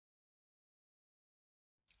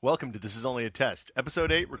Welcome to This Is Only a Test,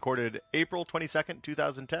 Episode 8, recorded April 22nd,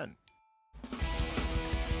 2010.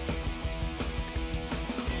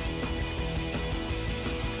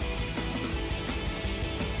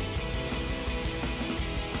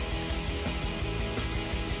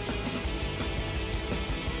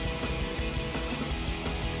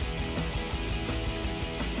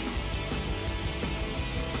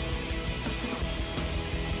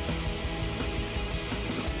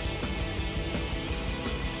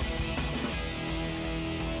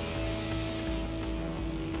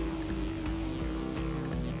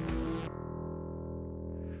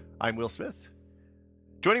 I'm Will Smith.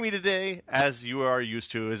 Joining me today, as you are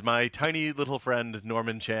used to, is my tiny little friend,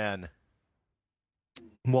 Norman Chan.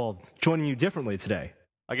 Well, joining you differently today.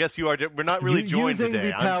 I guess you are. We're not really joined using today.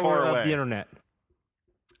 the I'm far power away. of the internet.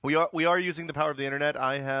 We are using the power of the internet.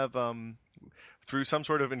 I have, through some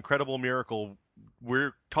sort of incredible miracle,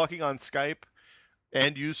 we're talking on Skype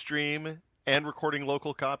and Ustream and recording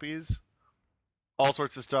local copies. All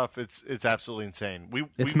sorts of stuff. It's absolutely insane.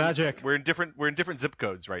 It's magic. We're in different zip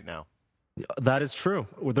codes right now. That is true.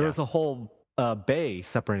 There is a whole bay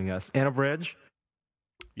separating us and a bridge.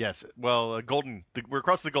 Yes. Well, we're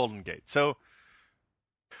across the Golden Gate. So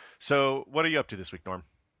what are you up to this week, Norm?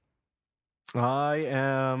 I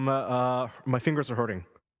am. My fingers are hurting.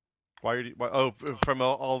 Why are you? From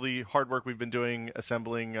all the hard work we've been doing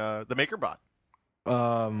assembling the MakerBot.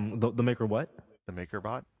 The Maker what? The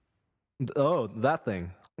MakerBot. Oh, that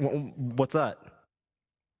thing. What's that?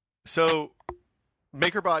 So,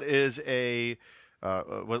 MakerBot is a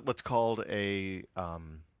what's called a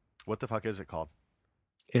what the fuck is it called?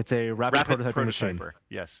 It's a rapid prototyper machine.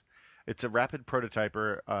 Yes, it's a rapid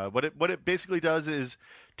prototyper. What it basically does is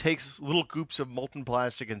takes little goops of molten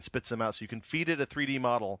plastic and spits them out, so you can feed it a 3D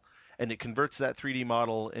model, and it converts that 3D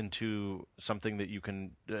model into something that you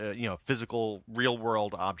can, physical, real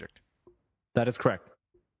world object. That is correct.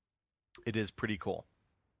 It is pretty cool.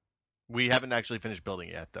 We haven't actually finished building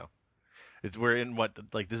it yet, though. We're in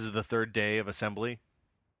this is the third day of assembly?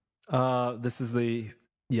 This is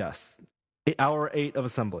hour 8 of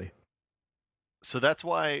assembly. So that's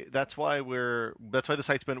why the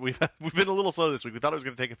site's been we've been a little slow this week. We thought it was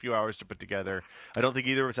going to take a few hours to put together. I don't think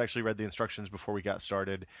either of us actually read the instructions before we got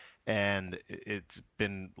started, and it's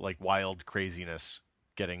been like wild craziness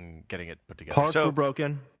getting it put together. Parts were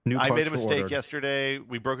broken. New parts I made a mistake ordered. yesterday.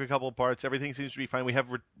 We broke a couple of parts. Everything seems to be fine. We have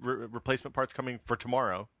replacement parts coming for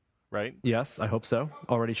tomorrow, right? Yes, I hope so.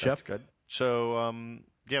 Already shipped. That's good. So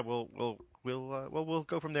we'll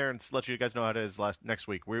go from there and let you guys know how it is next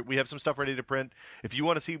week. We have some stuff ready to print. If you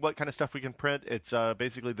want to see what kind of stuff we can print, it's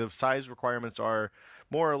basically the size requirements are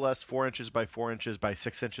more or less 4 inches by 4 inches by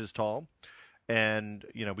 6 inches tall, and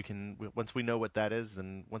we can once we know what that is,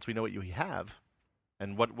 then once we know what you have.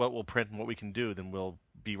 And what we'll print and what we can do, then we'll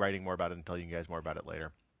be writing more about it and telling you guys more about it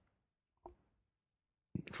later.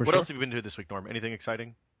 What else have you been doing this week, Norm? Anything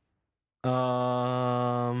exciting?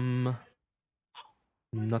 Nothing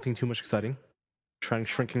too much exciting. Trying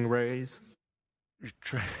shrinking rays.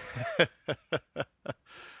 The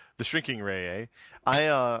shrinking ray,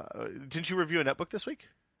 eh? Didn't you review a netbook this week?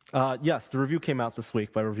 Yes, the review came out this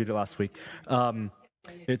week, but I reviewed it last week.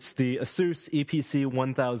 It's the Asus EPC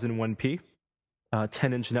 1001P.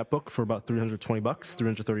 10-inch netbook for about $320,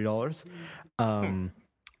 $330. Do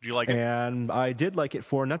you like it? And I did like it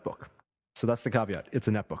for a netbook. So that's the caveat. It's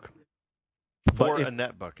a netbook. For a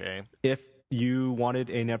netbook, eh? If you wanted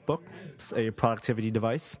a netbook, a productivity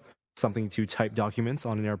device, something to type documents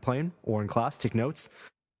on an airplane or in class, take notes,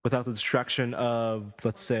 without the distraction of,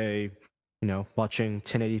 let's say, watching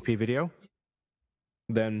 1080p video,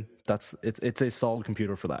 then it's a solid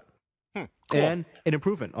computer for that. Cool. And an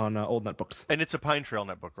improvement on old netbooks. And it's a Pine Trail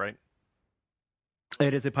netbook, right?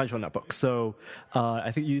 It is a Pine Trail netbook. So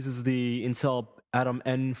I think it uses the Intel Atom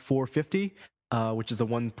N450, which is a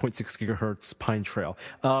 1.6 gigahertz Pine Trail.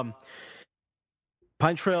 Pine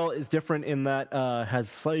Trail is different in that has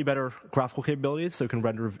slightly better graphical capabilities, so it can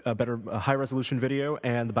render a better high-resolution video,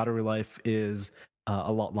 and the battery life is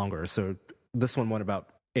a lot longer. So this one went about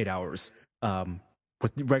 8 hours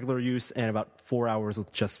with regular use and about 4 hours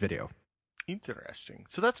with just video. Interesting.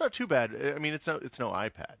 So that's not too bad. I mean, it's no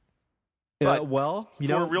iPad. For a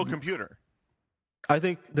real computer. I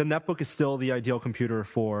think the netbook is still the ideal computer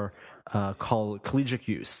for collegiate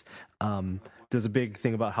use. There's a big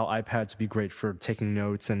thing about how iPads would be great for taking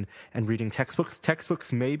notes and reading textbooks.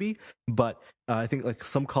 Textbooks maybe, but I think like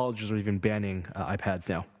some colleges are even banning iPads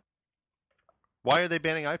now. Why are they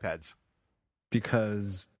banning iPads?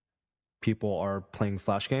 Because people are playing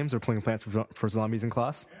Flash games or playing Plants for Zombies in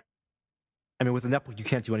class. I mean, with a netbook, you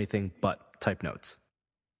can't do anything but type notes.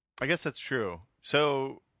 I guess that's true.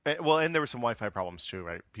 So Well, and there were some Wi-Fi problems too,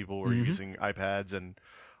 right? People were using iPads, and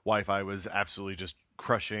Wi-Fi was absolutely just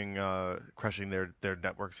crushing their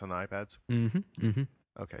networks on the iPads.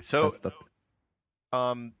 Okay, so That's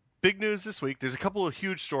the big news this week. There's a couple of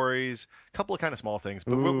huge stories, a couple of kind of small things,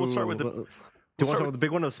 but we'll start with Do the. you want We'll to start start with, with the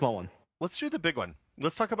big one or the small one? let's do the big one.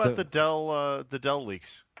 Let's talk about the Dell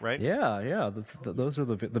leaks, right? Yeah. Those are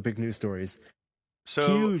the big news stories. So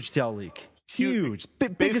Huge Dell leak. Huge.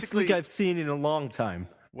 Biggest basically- leak I've seen in a long time.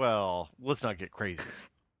 well, let's not get crazy.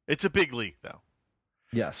 It's a big leak, though.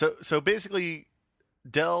 Yes. So basically,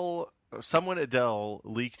 someone at Dell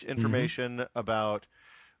leaked information about,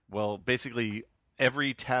 well, basically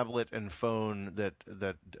every tablet and phone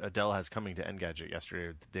that Dell has coming to Engadget yesterday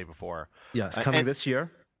or the day before. Yes, coming this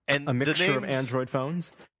year. And A mixture of names- Android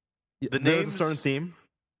phones. The There's a names- certain theme.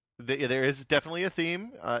 There is definitely a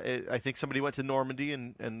theme. I think somebody went to Normandy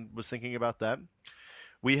and was thinking about that.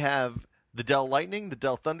 We have the Dell Lightning, the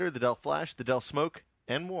Dell Thunder, the Dell Flash, the Dell Smoke,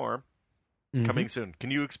 and more coming soon.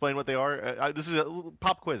 Can you explain what they are? This is a little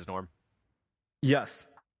pop quiz, Norm. Yes.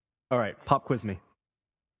 All right, pop quiz me.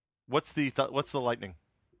 What's the Lightning?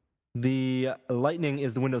 The Lightning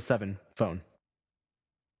is the Windows 7 phone.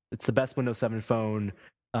 It's the best Windows 7 phone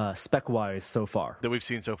spec-wise so far. That we've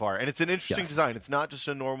seen so far, and it's an interesting Yes. design. It's not just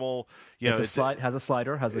a normal, Has a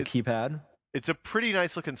slider, has a keypad. It's a pretty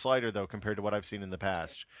nice looking slider though, compared to what I've seen in the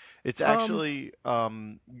past. It's actually,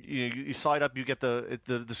 you slide up, you get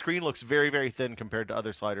the screen looks very very thin compared to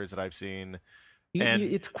other sliders that I've seen. And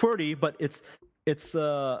It's QWERTY, but it's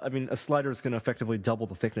I mean, a slider is going to effectively double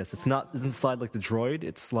the thickness. It doesn't slide like the Droid.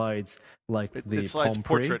 It slides like the it slides Palm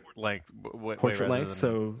Pre. portrait length. Portrait length.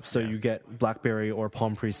 So you get BlackBerry or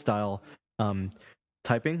Palm Pre style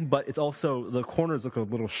typing, but it's also the corners look a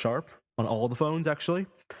little sharp on all the phones actually.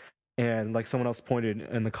 And like someone else pointed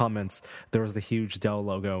in the comments, there was the huge Dell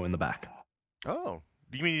logo in the back. Oh,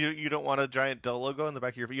 you mean you don't want a giant Dell logo on the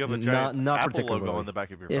back of your phone? You have a giant not Apple logo particularly. on the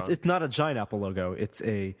back of your phone. It's not a giant Apple logo. It's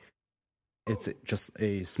just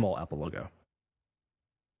a small Apple logo.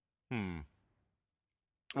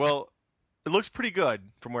 Well, it looks pretty good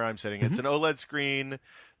from where I'm sitting. It's an OLED screen.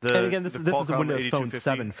 And again, this is a Qualcomm Windows Phone 8250.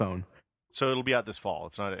 7 phone. So it'll be out this fall.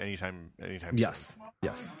 It's not anytime Yes, soon.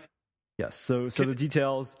 yes. So the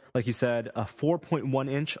details, like you said, a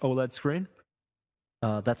 4.1-inch OLED screen.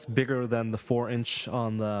 That's bigger than the 4-inch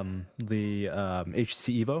on the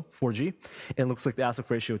HTC Evo 4G. It looks like the aspect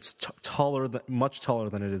ratio it's much taller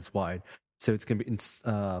than it is wide. So it's gonna be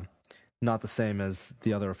not the same as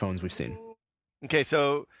the other phones we've seen. Okay,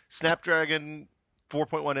 so Snapdragon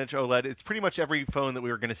 4.1-inch OLED. It's pretty much every phone that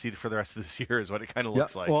we were going to see for the rest of this year is what it kind of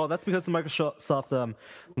looks like. Well, that's because the Microsoft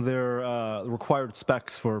their required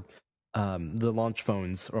specs for the launch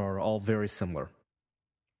phones are all very similar.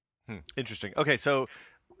 Interesting. Okay, so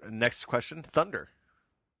next question, Thunder.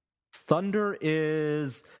 Thunder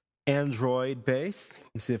is Android based.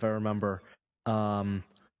 Let me see if I remember.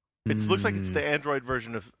 It looks like it's the Android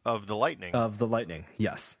version of the Lightning. Of the Lightning,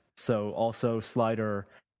 yes. So also slider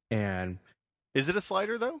and... Is it a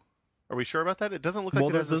slider, though? Are we sure about that? It doesn't look like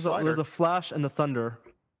it has a slider. There's a Flash and the Thunder.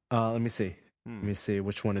 Let me see. Let me see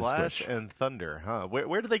which one Flash is which. and Thunder, huh?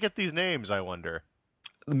 Where do they get these names, I wonder?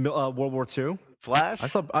 World War II. Flash?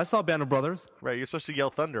 I saw Band of Brothers. Right, you're supposed to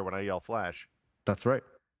yell Thunder when I yell Flash. That's right.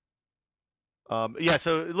 Yeah,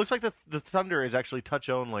 so it looks like the Thunder is actually touch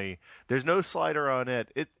only. There's no slider on it.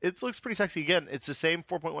 It looks pretty sexy. Again, it's the same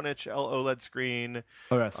 4.1-inch OLED screen.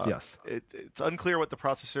 Oh yes. It's unclear what the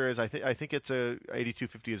processor is. I think it's a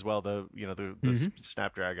 8250 as well. The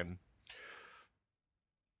Snapdragon.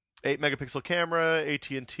 8-megapixel camera,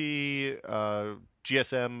 AT&T,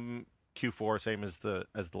 GSM Q4, same as the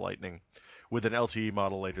Lightning, with an LTE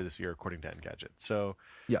model later this year, according to Engadget. So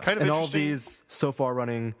yes, kind of and all interesting. these so far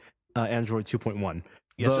running Android 2.1.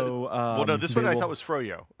 Yeah, Though, this one I thought was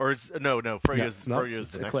Froyo, or Froyo's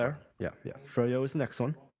the next one. Yeah. Froyo is the next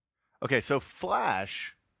one. Okay, so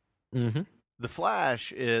Flash, the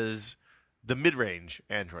Flash is the mid-range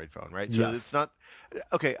Android phone, right? So it's not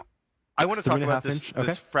okay. I want to talk about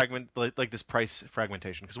this fragment, like this price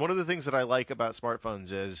fragmentation, because one of the things that I like about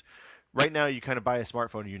smartphones is right now you kind of buy a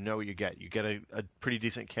smartphone, you know what you get. You get a pretty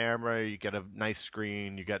decent camera, you get a nice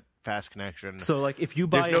screen, you get fast connection. So like if you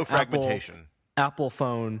buy there's no fragmentation. Apple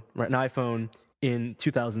phone, right, an iPhone in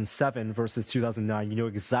 2007 versus 2009, you know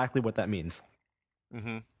exactly what that means.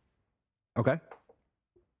 Mm-hmm. Okay.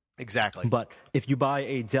 Exactly. But if you buy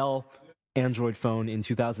a Dell Android phone in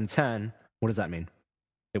 2010, what does that mean?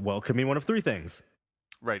 It could mean one of three things.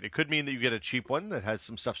 Right. It could mean that you get a cheap one that has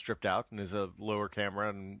some stuff stripped out and is a lower camera.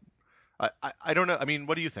 And I don't know. I mean,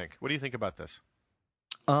 what do you think? What do you think about this?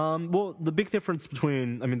 Well, the big difference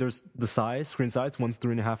between, I mean, there's the size, screen size. One's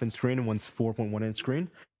 3.5-inch screen and one's 4.1-inch screen.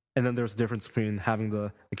 And then there's a difference between having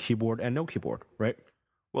the keyboard and no keyboard, right?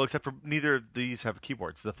 Well, except for neither of these have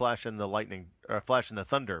keyboards. The Flash and the Flash and the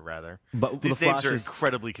Thunder, rather. But These the names Flash are is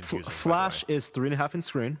incredibly confusing. Flash is 3.5-inch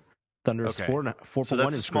screen. Thunder is Okay. 4.1-inch So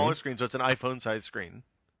that's a smaller screen. screen, so it's an iPhone-sized screen.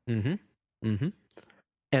 Mm-hmm.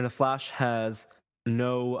 And the Flash has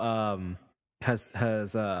no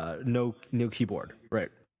no keyboard, right?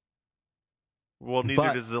 Well,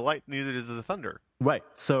 neither does the Thunder. Right.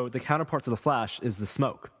 So the counterpart to the Flash is the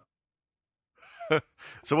Smoke.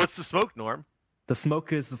 So what's the Smoke, Norm? The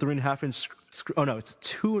Smoke is the 3.5-inch. Oh no, it's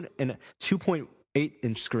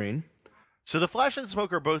 2.8-inch screen. So the Flash and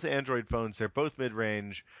Smoke are both Android phones. They're both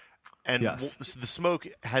mid-range, and Yes. the Smoke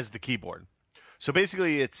has the keyboard. So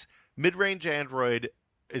basically, it's mid-range Android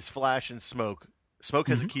is Flash and Smoke. Smoke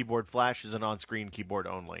has a keyboard. Flash is an on-screen keyboard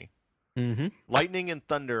only. Mm-hmm. Lightning and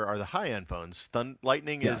Thunder are the high-end phones.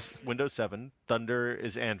 Lightning Yes. is Windows 7. Thunder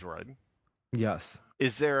is Android. Yes.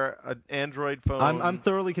 Is there an Android phone? I'm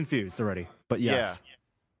thoroughly confused already, but yes. Yeah.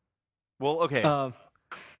 Well, okay.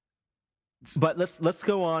 But let's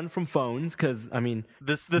go on from phones because I mean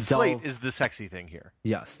the Slate is the sexy thing here.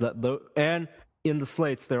 Yes, and in the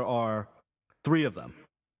slates there are 3 of them.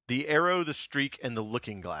 The Arrow, the Streak, and the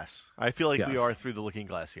Looking Glass. I feel like we Yes. are through the Looking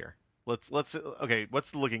Glass here. Let's okay. What's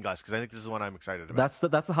the Looking Glass? Because I think this is the one I'm excited about.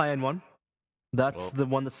 That's the high end one. That's the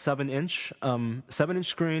one that's 7-inch, 7-inch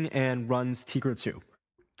screen and runs Tegra 2.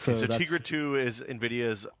 So Tegra 2 is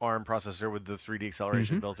NVIDIA's ARM processor with the 3D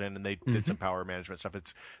acceleration built in, and they did some power management stuff.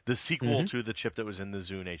 It's the sequel to the chip that was in the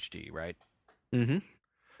Zune HD, right? Mm-hmm.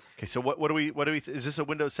 Okay, so what do we is this a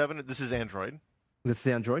Windows 7? This is Android. This is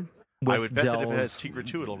Android. I would bet that if it has Dell's- Tegra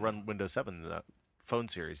 2, it'll run Windows 7 in the phone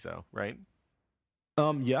series, though, right?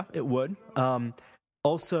 Yeah, it would.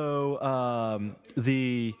 Also,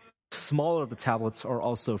 the smaller of the tablets are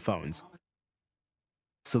also phones.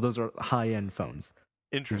 So those are high-end phones.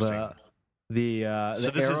 Interesting. The So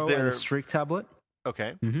this is Arrow their- and the Streak tablet,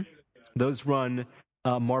 Okay. those run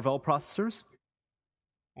Marvell processors,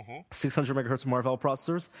 600 megahertz Marvell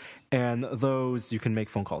processors, and those you can make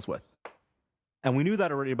phone calls with. And we knew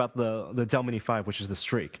that already about the Dell Mini 5, which is the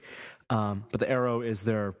Streak. But the Arrow is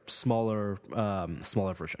their smaller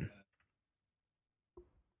version.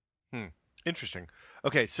 Interesting.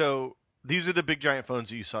 Okay, so these are the big giant phones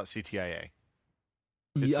that you saw at CTIA.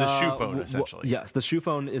 It's the shoe phone, essentially. Yes, the shoe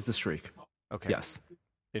phone is the Streak. Okay. Yes.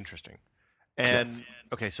 Interesting. And,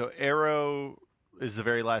 okay, so Arrow is the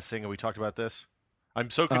very last thing, and we talked about this. I'm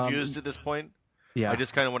so confused at this point. Yeah. I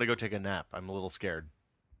just kind of want to go take a nap. I'm a little scared.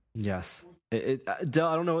 Yes. Dell,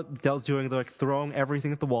 I don't know what Dell's doing. They're like throwing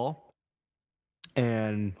everything at the wall,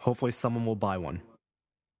 and hopefully someone will buy one.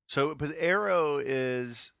 So, but Arrow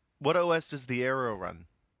is... What OS does the Arrow run?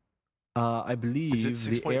 I believe Is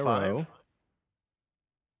it the 6.5?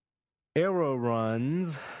 Arrow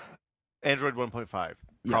runs Android 1.5. Probably.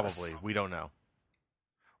 Yes. We don't know.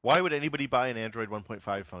 Why would anybody buy an Android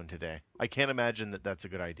 1.5 phone today? I can't imagine that that's a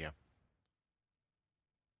good idea.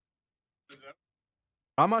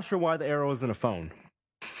 I'm not sure why the Arrow isn't a phone.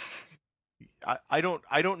 I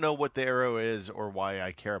don't know what the Arrow is or why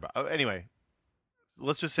I care about. Oh, anyway,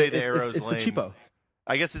 let's just say the Arrow's it's lame. the cheapo.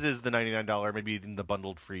 I guess it is the $99, maybe even the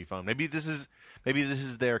bundled free phone. Maybe this is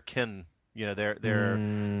their kin,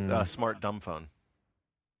 their smart dumb phone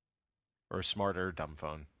or smarter dumb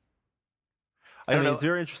phone. I don't know. It's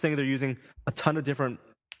very interesting. They're using a ton of different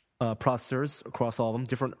processors across all of them,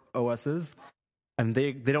 different OSs, and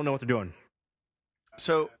they don't know what they're doing.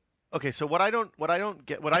 So okay, so what I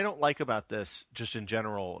don't like about this, just in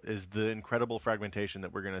general, is the incredible fragmentation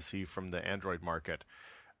that we're going to see from the Android market,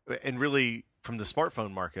 and really from the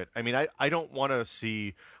smartphone market. I mean, I don't want to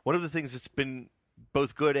see one of the things that's been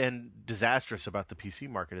both good and disastrous about the PC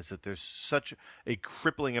market is that there's such a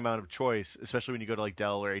crippling amount of choice, especially when you go to like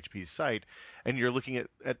Dell or HP's site, and you're looking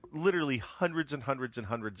at literally hundreds and hundreds and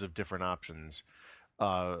hundreds of different options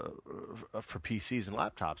for PCs and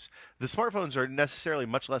laptops. The smartphones are necessarily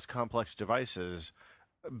much less complex devices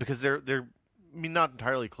because they're not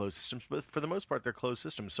entirely closed systems, but for the most part they're closed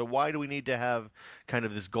systems. So why do we need to have kind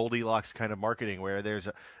of this Goldilocks kind of marketing where there's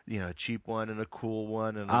a cheap one and a cool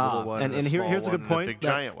one and a little one and a small here's a one good and point a big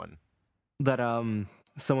giant one that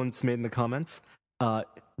someone's made in the comments. Like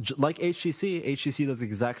HTC does the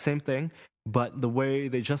exact same thing, but the way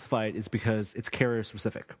they justify it is because it's carrier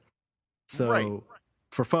specific. So Right.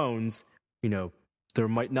 for phones, there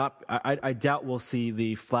might not. I doubt we'll see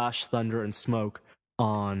the Flash, Thunder, and Smoke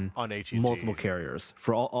on AT&T. multiple carriers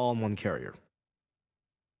for all in one carrier.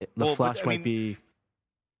 The Well, Flash but, I might mean, be.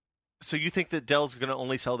 So you think that Dell's going to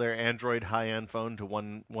only sell their Android high-end phone to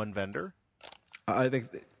one vendor? I think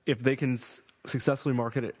if they can successfully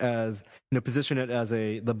market it as, position it as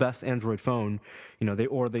the best Android phone,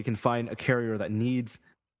 they can find a carrier that needs,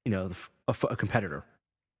 a competitor.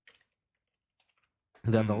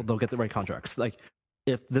 Then they'll get the right contracts. Like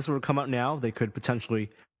if this were to come out now, they could potentially,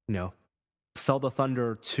 sell the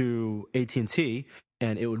Thunder to AT&T,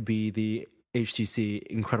 and it would be the HTC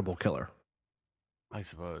Incredible Killer. I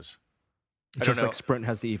suppose. Just like Sprint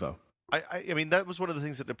has the Evo. I mean, that was one of the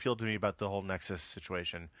things that appealed to me about the whole Nexus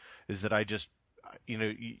situation, is that I just,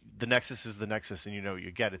 the Nexus is the Nexus, and what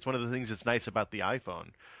you get. It's one of the things that's nice about the iPhone.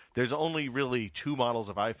 There's only really two models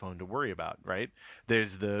of iPhone to worry about, right?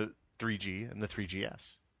 There's the 3G and the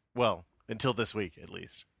 3GS. Well, until this week, at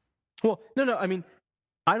least. Well, no. I mean,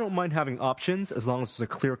 I don't mind having options as long as there's a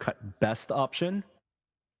clear-cut best option,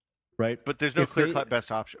 right? But there's no clear-cut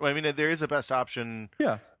best option. Well, I mean, there is a best option.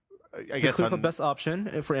 Yeah. I guess the best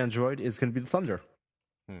option for Android is going to be the Thunder.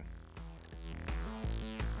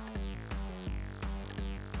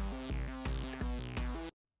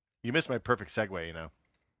 You missed my perfect segue,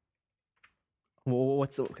 Well,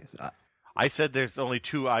 what's okay? I said there's only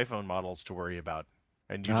two iPhone models to worry about,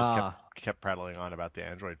 and you just kept prattling on about the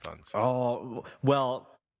Android phones. Oh, well,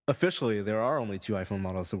 officially there are only two iPhone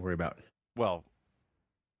models to worry about. Well,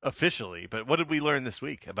 officially, but what did we learn this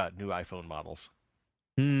week about new iPhone models?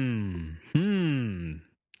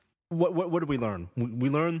 What did we learn? We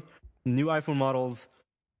learned new iPhone models.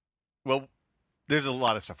 Well, there's a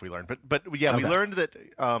lot of stuff we learned, but yeah, okay. We learned that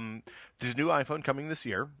there's a new iPhone coming this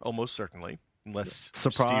year, almost certainly, unless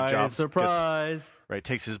Steve Jobs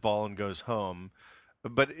takes his ball and goes home.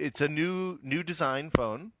 But it's a new design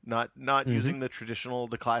phone, not using the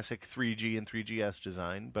classic 3G and 3GS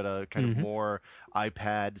design, but a kind of more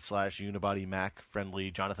iPad / unibody Mac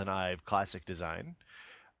friendly Jonathan Ive classic design.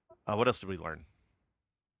 What else did we learn?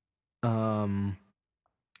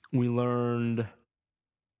 We learned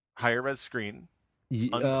higher res screen.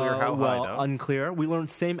 Unclear how high, though. Unclear. We learned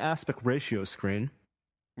same aspect ratio screen.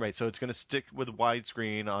 Right, so it's going to stick with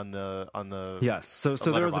widescreen on the. Yes. So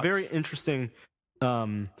there was a very interesting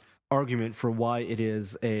argument for why it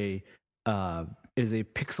is a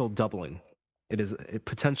pixel doubling. It is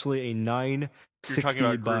potentially a 960 You're talking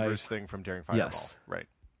about by Gruber's thing from Daring Fireball. Yes. Right.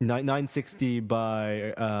 960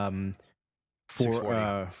 by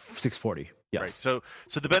 640. Yes. Right. So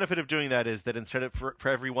the benefit of doing that is that instead of for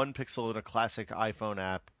every one pixel in a classic iPhone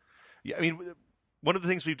app, I mean, one of the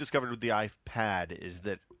things we've discovered with the iPad is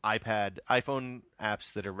that iPhone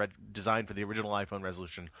apps that are designed for the original iPhone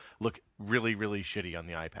resolution look really, really shitty on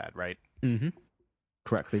the iPad, right? Mm-hmm.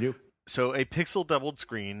 Correct, they do. So a pixel doubled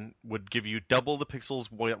screen would give you double the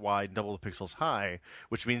pixels wide, double the pixels high,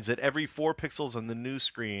 which means that every 4 pixels on the new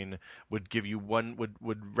screen would give you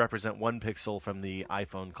would represent 1 pixel from the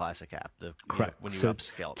iPhone Classic app. Correct. When you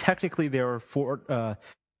upscale. Technically, there are 4.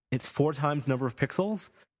 It's 4 times number of pixels,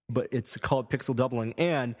 but it's called pixel doubling,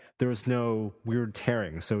 and there's no weird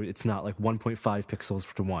tearing, so it's not like 1.5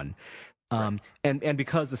 pixels to 1. Right. And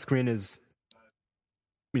because the screen is,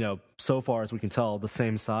 so far as we can tell, the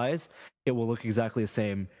same size, it will look exactly the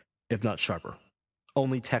same, if not sharper.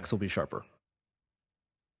 Only text will be sharper.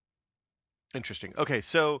 Interesting. Okay,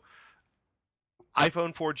 so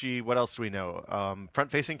iPhone 4G. What else do we know?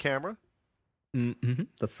 Front-facing camera. Mm-hmm.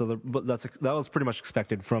 That was pretty much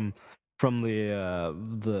expected from the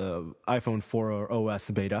iPhone 4 OS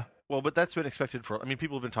beta. Well, but that's been expected for. I mean,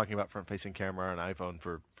 people have been talking about front-facing camera on iPhone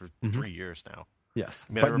for 3 years now. Yes,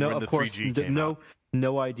 I mean, but no, of course,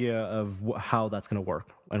 no idea of how that's going to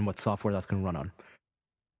work and what software that's going to run on.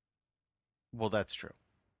 Well, that's true.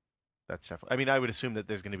 That's definitely. I mean, I would assume that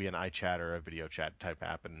there's going to be an iChat or a video chat type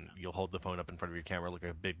app, and you'll hold the phone up in front of your camera, look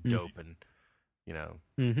like a big dope, and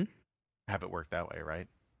have it work that way, right?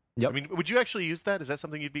 Yep. I mean, would you actually use that? Is that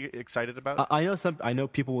something you'd be excited about? I know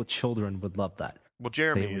people with children would love that. Well,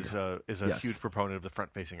 Jeremy is a huge proponent of the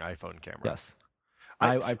front-facing iPhone camera. Yes.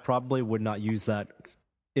 I probably would not use that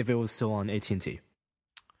if it was still on AT&T.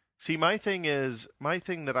 See, my thing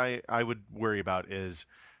that I would worry about is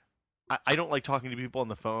I don't like talking to people on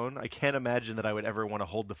the phone. I can't imagine that I would ever want to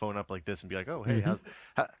hold the phone up like this and be like, oh, hey,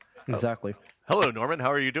 exactly. Hello, Norman.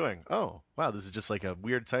 How are you doing? Oh, wow, this is just like a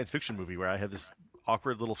weird science fiction movie where I have this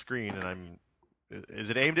awkward little screen and is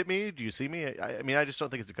it aimed at me? Do you see me? I mean, I just don't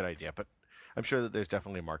think it's a good idea, but I'm sure that there's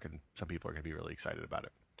definitely a market and some people are going to be really excited about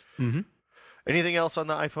it. Mm-hmm. Anything else on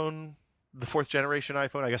the iPhone, the 4th generation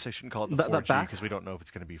iPhone? I guess I shouldn't call it the 4G because we don't know if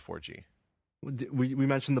it's going to be 4G. We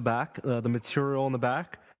mentioned the back, the material in the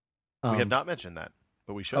back. We have not mentioned that,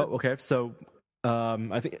 but we should. Oh, okay. So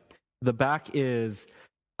I think the back is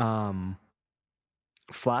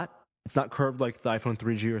flat, It's not curved like the iPhone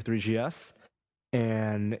 3G or 3GS,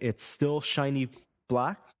 and it's still shiny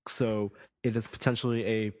black. So it is potentially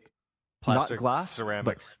a not Plastic, glass, but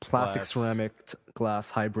ceramic, plastic glass. ceramic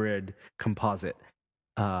glass hybrid composite.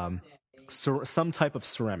 Some type of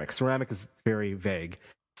ceramic. Ceramic is very vague,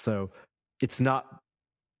 so it's not,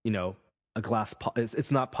 a glass.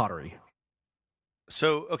 It's not pottery.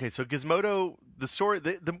 So okay, so Gizmodo, the story,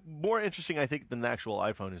 the more interesting I think than the actual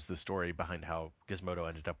iPhone is the story behind how Gizmodo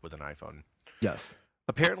ended up with an iPhone. Yes,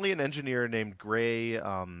 Apparently, an engineer named Gray.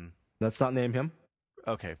 let's not name him.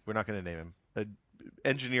 Okay, we're not going to name him.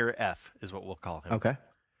 Engineer F is what we'll call him. Okay.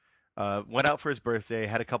 Went out for his birthday,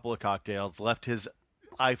 had a couple of cocktails, left his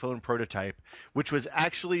iPhone prototype, which was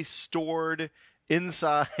actually stored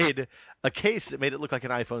inside a case that made it look like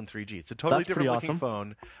an iPhone 3G. It's a totally That's different pretty looking awesome.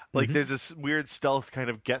 phone. Like there's this weird stealth kind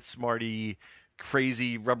of get smarty,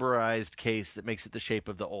 crazy rubberized case that makes it the shape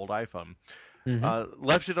of the old iPhone.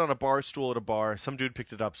 Left it on a bar stool at a bar. Some dude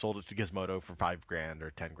picked it up, sold it to Gizmodo for $5,000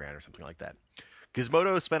 or $10,000 or something like that.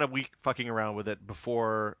 Gizmodo spent a week fucking around with it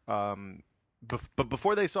before, but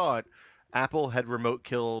before they saw it, Apple had remote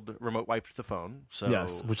wiped the phone. So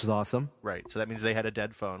Yes, which is awesome. right, so that means they had a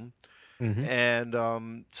dead phone, Mm-hmm.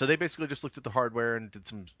 and so they basically just looked at the hardware and did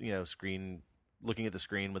some, looking at the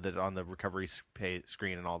screen with it on the recovery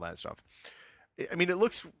screen and all that stuff. I mean,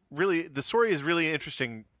 the story is really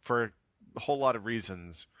interesting for a whole lot of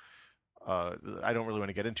reasons. I don't really want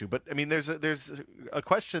to get into, but I mean, there's a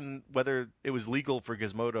question whether it was legal for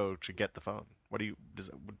Gizmodo to get the phone. Do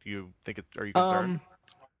you think? Are you concerned?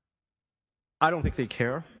 I don't think they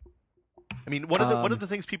care. I mean, one of the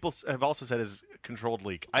things people have also said is controlled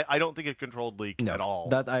leak. I don't think a controlled leak No, at all.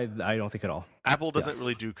 that I don't think at all. Apple doesn't Yes.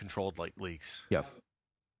 really do controlled leaks. Yeah.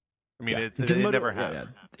 I mean, Yeah. they Gizmodo, never have.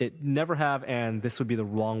 It never have, and this would be the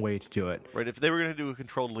wrong way to do it. Right? If they were going to do a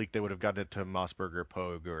controlled leak, they would have gotten it to Mossberg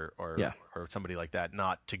Pogue or somebody like that,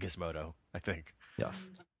 not to Gizmodo. I think.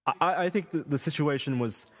 Yes. I think the situation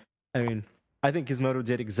was, I mean, I think Gizmodo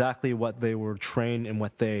did exactly what they were trained and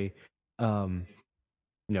what they,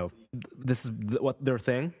 this is what their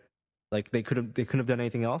thing. Like they couldn't have done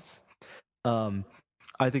anything else.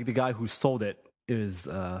 I think the guy who sold it is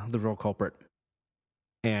the real culprit,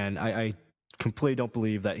 and I completely don't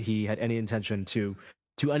believe that he had any intention to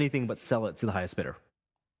do anything but sell it to the highest bidder.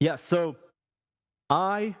 Yeah. So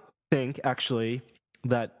I think actually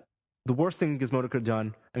that the worst thing Gizmodo could have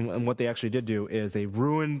done, and what they actually did do, is they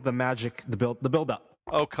ruined the magic, the build up.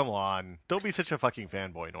 Oh, come on! Don't be such a fucking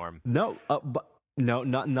fanboy, Norm. No, but no,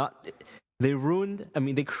 not. They ruined. I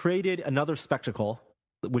mean, they created another spectacle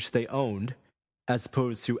which they owned, as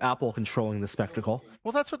opposed to Apple controlling the spectacle.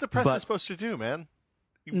 Well, that's what the press But- is supposed to do, man.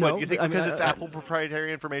 No, You think I mean, because it's Apple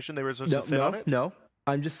proprietary information they were supposed to sit on it? No.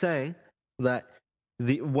 I'm just saying that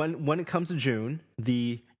when it comes to June,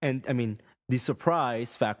 the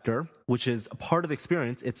surprise factor, which is a part of the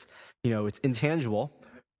experience, it's intangible.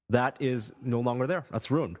 That is no longer there.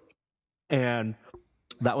 That's ruined, and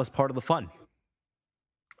that was part of the fun.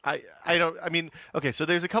 I don't. I mean, okay. So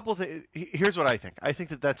there's a couple things. Here's what I think. I think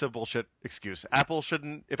that that's a bullshit excuse. Apple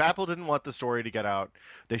shouldn't. If Apple didn't want the story to get out,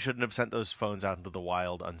 they shouldn't have sent those phones out into the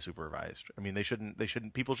wild unsupervised. I mean, they shouldn't.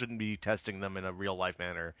 People shouldn't be testing them in a real life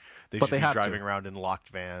manner. They But should they be have driving to. around in locked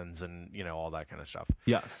vans and all that kind of stuff.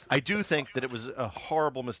 Yes, I do think that it was a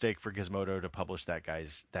horrible mistake for Gizmodo to publish that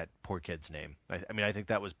poor kid's name. I mean, I think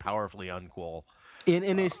that was powerfully uncool.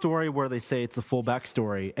 in a story where they say it's a full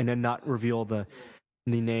backstory and then not reveal the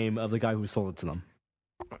name of the guy who sold it to them.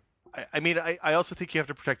 I mean, I also think you have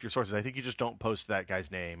to protect your sources. I think you just don't post that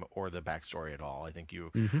guy's name or the backstory at all. I think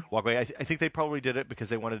you walk away. I think they probably did it because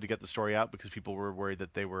they wanted to get the story out because people were worried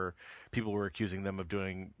that people were accusing them of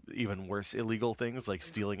doing even worse illegal things like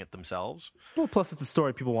stealing it themselves. Well, plus it's a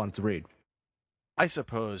story people wanted to read. I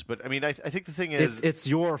suppose, but I mean, I think the thing is, It's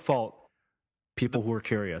your fault. People who are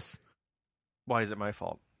curious. why is it my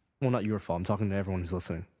fault? Well, not your fault. I'm talking to everyone who's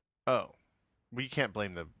listening. Oh, well, you can't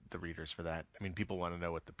blame the readers for that. I mean, people want to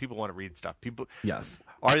know people want to read stuff. Yes.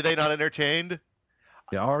 Are they not entertained?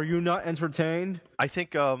 Yeah, are you not entertained? I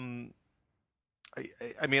think I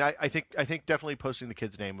mean I think definitely posting the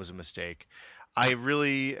kid's name was a mistake. I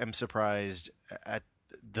really am surprised at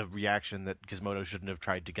the reaction that Gizmodo shouldn't have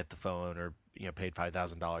tried to get the phone or paid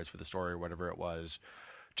 $5,000 for the story or whatever it was.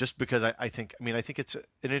 Just because I think it's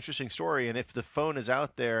an interesting story, and if the phone is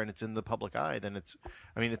out there and it's in the public eye, then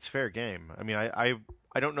it's fair game. I mean, I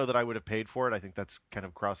don't know that I would have paid for it. I think that's kind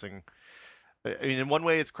of crossing. I mean, in one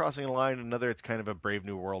way, it's crossing a line. In another, it's kind of a brave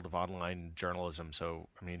new world of online journalism. So,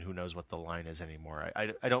 I mean, who knows what the line is anymore?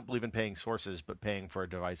 I don't believe in paying sources, but paying for a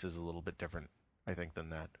device is a little bit different, I think, than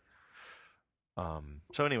that.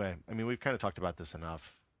 So anyway, I mean, we've kind of talked about this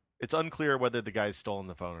enough. It's unclear whether the guy's stolen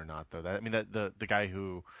the phone or not, though. I mean, that the guy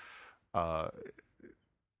who, uh,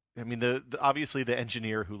 I mean, obviously the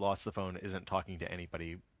engineer who lost the phone isn't talking to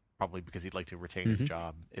anybody, probably because he'd like to retain his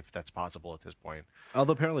job if that's possible at this point.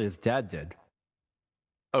 Although apparently his dad did.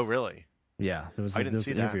 Oh, really? Yeah, I didn't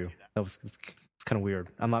see an that. interview. It's kind of weird.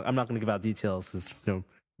 I'm not going to give out details. There's no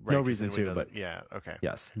reason to. But yeah, okay.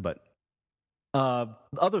 Yes, but the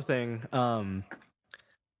other thing,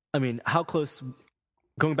 I mean, how close?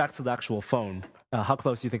 Going back to the actual phone, how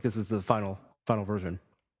close do you think this is the final version?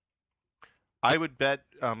 I would bet,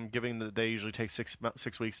 given that they usually take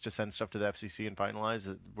 6 weeks to send stuff to the FCC and finalize,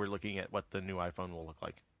 that we're looking at what the new iPhone will look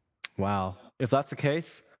like. Wow, if that's the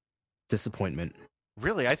case, disappointment.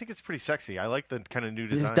 Really, I think it's pretty sexy. I like the kind of new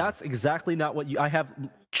design. That's exactly not what I have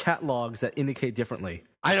chat logs that indicate differently.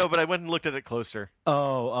 I know, but I went and looked at it closer.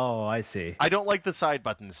 Oh, I see. I don't like the side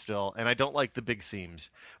buttons still, and I don't like the big seams.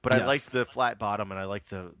 But Yes. I like the flat bottom, and I like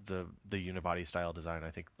the unibody style design.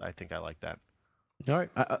 I think I like that. All right,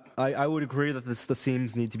 I would agree that the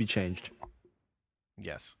seams need to be changed.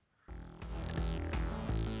 Yes.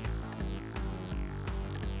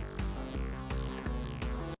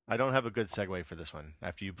 I don't have a good segue for this one,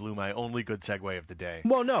 after you blew my only good segue of the day.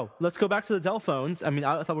 Well, no. Let's go back to the Dell phones. I mean,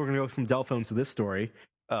 I thought we were going to go from Dell phones to this story.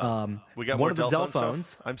 We got one more of the Dell phones.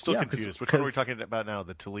 Stuff? I'm still confused. Which one are we talking about now?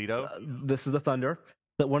 The Toledo? This is the Thunder.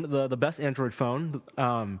 The best Android phone.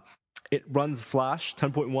 It runs Flash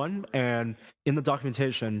 10.1, and in the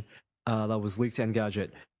documentation that was leaked to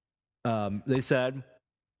Engadget, they said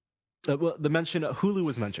the mention Hulu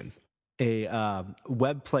was mentioned, a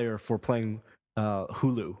web player for playing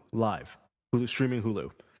Hulu live, Hulu streaming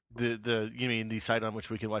Hulu. You mean the site on which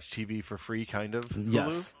we can watch TV for free, kind of?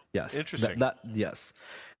 Hulu? Yes. Interesting. Yes.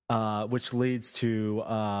 Which leads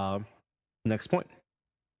to next point.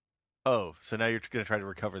 Oh, so now you're going to try to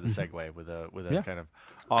recover the segue with a kind of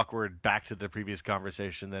awkward back to the previous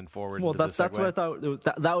conversation, then forward. Well, into that's what I thought.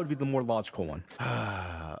 That would be the more logical one.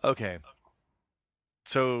 Okay.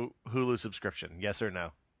 So Hulu subscription, yes or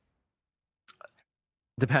no?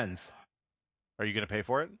 Depends. Are you going to pay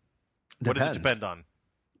for it? Depends. What does it depend on?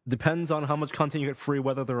 Depends on how much content you get free,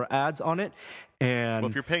 whether there are ads on it, and well,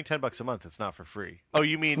 if you're paying $10 a month, it's not for free. Oh,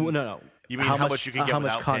 you mean no? You mean how much you can get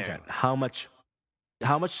without content? paying?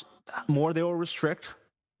 How much more they will restrict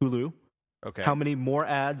Hulu? Okay. How many more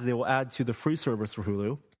ads they will add to the free service for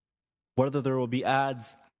Hulu? Whether there will be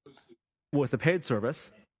ads with the paid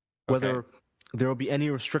service? Whether there will be any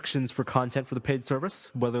restrictions for content for the paid service?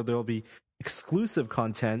 Whether there will be exclusive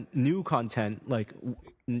content, new content like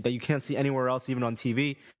that you can't see anywhere else, even on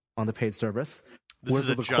TV, on the paid service. This is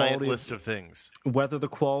a giant list of things. Whether the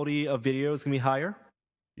quality of video is going to be higher.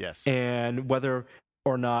 Yes. And whether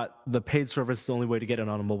or not the paid service is the only way to get it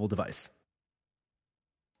on a mobile device.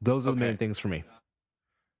 Those are the main things for me.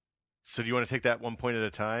 So do you want to take that one point at a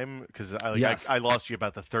time? Because Yes. I lost you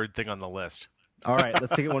about the third thing on the list. All right,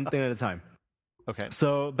 let's take it one thing at a time. Okay.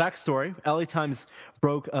 So, backstory. LA Times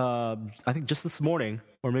broke, I think just this morning,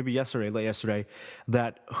 or maybe late yesterday,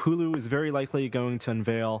 that Hulu is very likely going to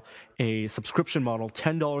unveil a subscription model,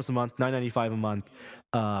 $10 a month, $9.95 a month.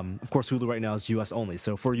 Of course, Hulu right now is U.S. only,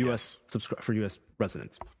 so for U.S. for U.S.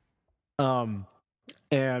 residents. And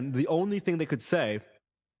the only thing they could say,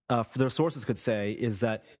 for their sources could say, is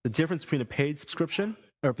that the difference between a paid subscription,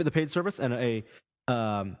 or the paid service, and a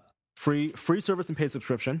free service and paid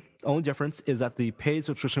subscription. The only difference is that the paid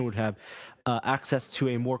subscription would have access to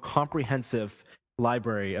a more comprehensive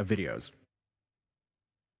library of videos.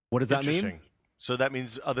 What does that mean? So that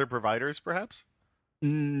means other providers, perhaps?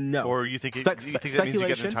 No. Or you think that means you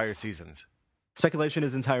get entire seasons? Speculation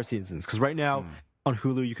is entire seasons, because right now on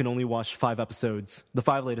Hulu you can only watch 5 episodes, the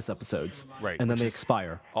 5 latest episodes, right? And then they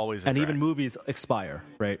expire. Always, and even movies expire,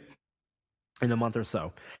 right? In a month or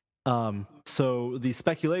so. So the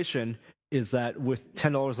speculation is that with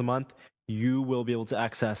 $10 a month, you will be able to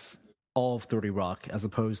access all of 30 Rock as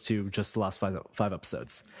opposed to just the last 5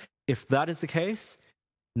 episodes. If that is the case,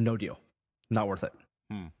 no deal, not worth it.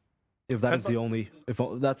 If that is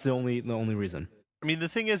that's the only reason. I mean, the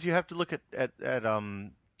thing is, you have to look at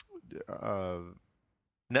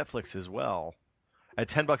Netflix as well. At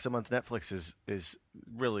 $10 a month, Netflix is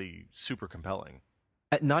really super compelling.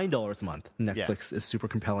 At $9 a month, Netflix is super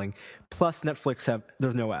compelling. Plus, Netflix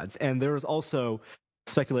there's no ads, and there is also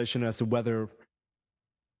speculation as to whether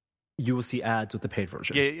you will see ads with the paid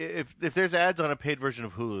version. Yeah, if there's ads on a paid version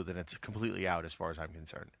of Hulu, then it's completely out as far as I'm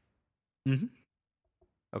concerned. Mm-hmm.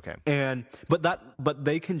 Okay.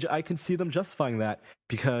 I can see them justifying that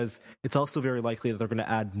because it's also very likely that they're going to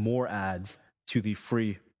add more ads to the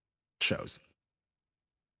free shows.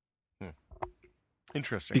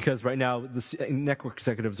 Interesting. Because right now, network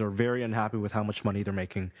executives are very unhappy with how much money they're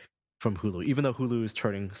making from Hulu, even though Hulu is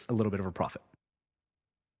turning a little bit of a profit.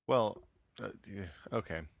 Well, yeah,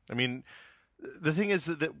 okay. I mean, the thing is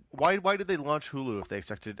that why did they launch Hulu if they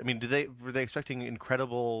expected? I mean, were they expecting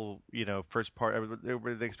incredible, first part?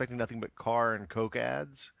 Were they expecting nothing but car and Coke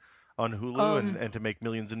ads on Hulu and to make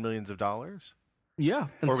millions and millions of dollars? Yeah,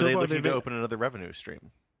 and Or were so they far looking to open another revenue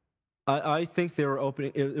stream? I think they were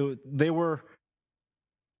opening.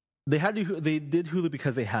 They did Hulu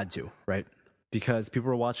because they had to, right? Because people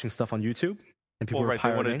were watching stuff on YouTube and people were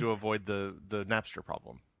pirating. They wanted to avoid the Napster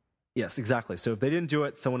problem. Yes, exactly. So if they didn't do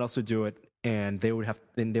it, someone else would do it, and they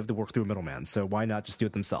have to work through a middleman. So why not just do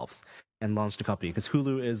it themselves and launch the company? Because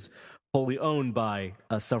Hulu is wholly owned by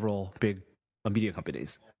several big media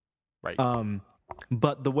companies. Right.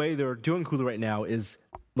 But the way they're doing Hulu right now is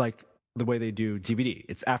like the way they do DVD.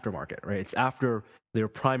 It's aftermarket, right? It's after their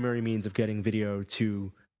primary means of getting video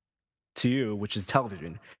to you, which is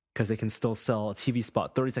television, because they can still sell a TV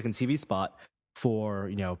spot, 30-second TV spot for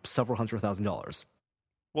several $100,000.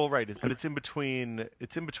 Well, right, but it's in between.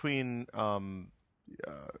 It's in between.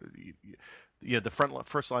 The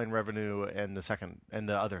first line revenue and the second and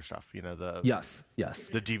the other stuff. Yes,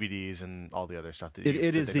 the DVDs and all the other stuff.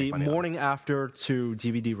 It is the morning after to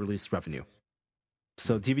DVD release revenue.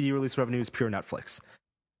 So DVD release revenue is pure Netflix.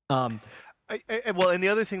 Well, and the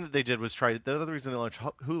other thing that they did was the other reason they launched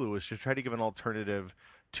Hulu was to try to give an alternative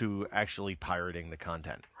to actually pirating the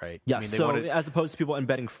content, right? Yeah, as opposed to people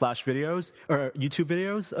embedding Flash videos or YouTube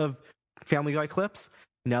videos of Family Guy clips,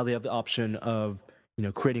 now they have the option of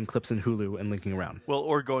creating clips in Hulu and linking around. Well,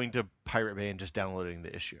 or going to Pirate Bay and just downloading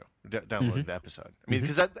the issue, downloading the episode. I mean,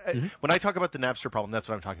 because when I talk about the Napster problem, that's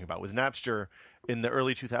what I'm talking about. With Napster in the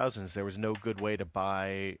early 2000s, there was no good way to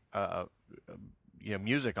buy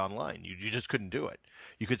music online. You just couldn't do it.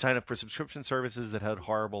 You could sign up for subscription services that had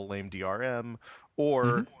horrible, lame DRM,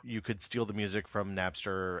 or you could steal the music from Napster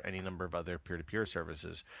or any number of other peer-to-peer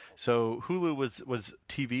services. So Hulu was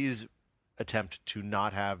TV's attempt to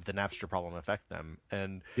not have the Napster problem affect them.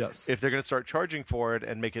 And if they're going to start charging for it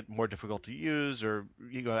and make it more difficult to use, or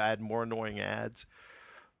add more annoying ads,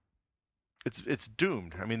 it's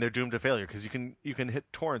doomed. I mean, they're doomed to failure because you can hit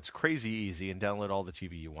torrents crazy easy and download all the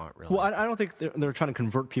TV you want. Really. Well, I don't think they're trying to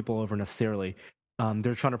convert people over necessarily.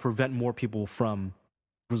 They're trying to prevent more people from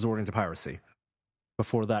resorting to piracy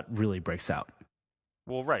before that really breaks out.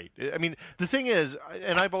 Well, right. I mean, the thing is,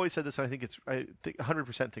 and I've always said this, and I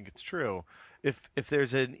 100% think it's true. If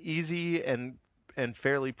there's an easy and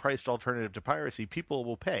fairly priced alternative to piracy, people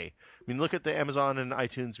will pay. I mean, look at the Amazon and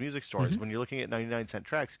iTunes music stores. When you're looking at 99-cent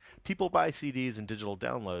tracks, people buy CDs and digital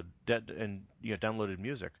downloaded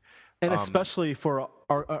music, and especially for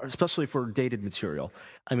dated material.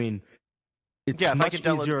 I mean, it's much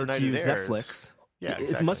easier to use Netflix. Yeah,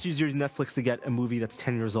 exactly. It's much easier to Netflix to get a movie that's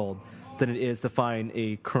 10 years old than it is to find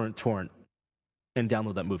a current torrent and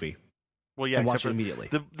download that movie. Well, yeah, and watch it immediately.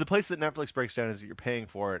 The place that Netflix breaks down is that you're paying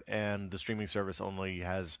for it, and the streaming service only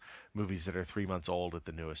has movies that are 3 months old at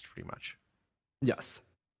the newest, pretty much. Yes.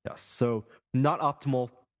 So not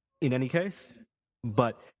optimal in any case,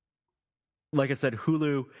 but like I said,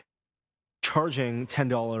 Hulu charging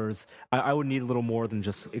 $10, I would need a little more than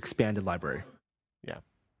just expanded library.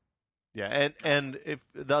 Yeah, and if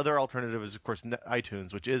the other alternative is, of course,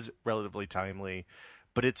 iTunes, which is relatively timely,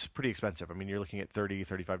 but it's pretty expensive. I mean, you're looking at $30,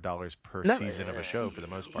 $35 per season of a show for the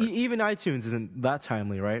most part. Even iTunes isn't that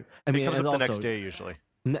timely, right? I mean, it comes up the next day usually.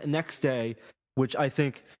 Next day, which I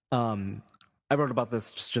think I wrote about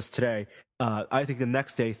this just today. I think the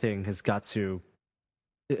next day thing has got to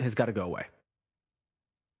go away.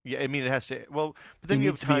 Yeah, I mean, it has to. Well, but then you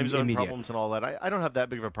have time zone problems and all that. I don't have that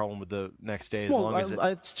big of a problem with the next day as long as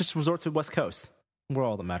I just resort to West Coast, where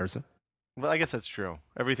all that matters. Well, I guess that's true.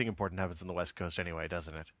 Everything important happens in the West Coast anyway,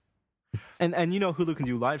 doesn't it? And Hulu can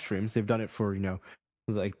do live streams. They've done it for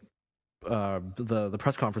the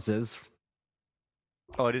press conferences.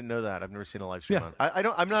 Oh, I didn't know that. I've never seen a live stream on. I'm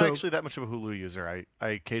not actually that much of a Hulu user. I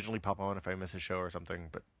occasionally pop on if I miss a show or something,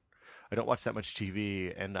 but I don't watch that much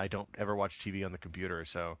TV, and I don't ever watch TV on the computer,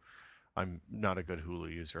 so I'm not a good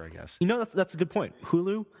Hulu user, I guess. That's a good point.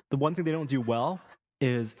 Hulu, the one thing they don't do well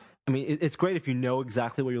is, I mean, it's great if you know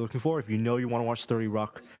exactly what you're looking for. If you know you want to watch 30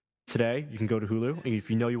 Rock today, you can go to Hulu. If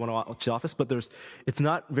you know you want to watch The Office, but it's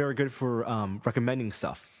not very good for recommending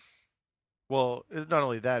stuff. Well, it's not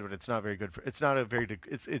only that, but it's not very good for. It's not a very.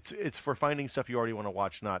 It's for finding stuff you already want to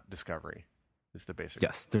watch, not discovery. Is the basic.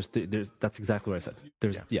 Yes, there's that's exactly what I said.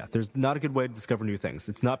 There's not a good way to discover new things.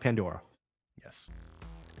 It's not Pandora. Yes.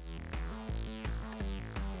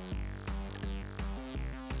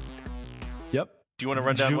 Yep. Do you want to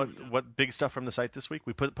run down what big stuff from the site this week?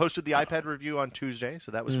 We posted the iPad review on Tuesday,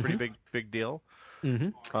 so that was pretty big deal.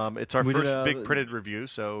 It's our first big printed review,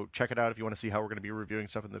 so check it out if you want to see how we're going to be reviewing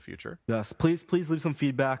stuff in the future. Yes, please leave some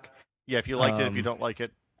feedback. Yeah, if you liked it, if you don't like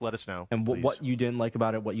it, let us know. And what you didn't like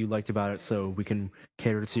about it, what you liked about it, so we can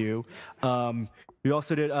cater to you. We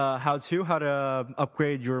also did how to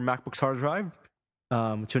upgrade your MacBook's hard drive to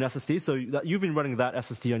an SSD. So you've been running that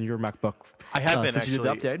SSD on your MacBook. I have been since actually. You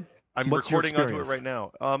did the update. I'm recording onto it right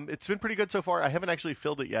now. It's been pretty good so far. I haven't actually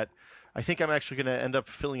filled it yet. I think I'm actually going to end up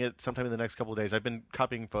filling it sometime in the next couple of days. I've been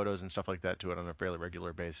copying photos and stuff like that to it on a fairly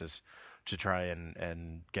regular basis to try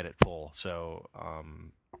and get it full. So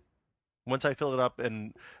once I fill it up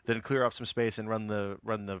and then clear off some space and run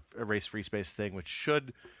the erase free space thing, which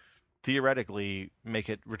should theoretically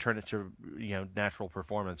return it to natural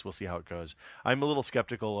performance. We'll see how it goes. I'm a little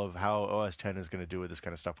skeptical of how OS X is going to do with this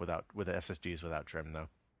kind of stuff with SSDs without trim though.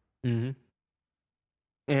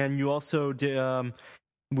 And you also did.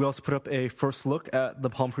 We also put up a first look at the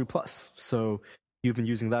Palm Pre Plus, so you've been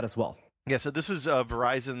using that as well. Yeah, so this was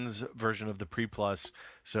Verizon's version of the Pre Plus.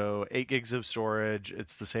 So 8 gigs of storage.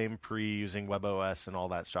 It's the same Pre using WebOS and all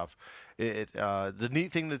that stuff. The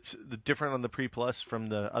neat thing that's different on the Pre Plus from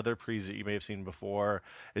the other Pre's that you may have seen before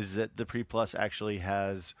is that the Pre Plus actually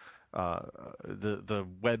has the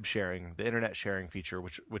web sharing, the internet sharing feature,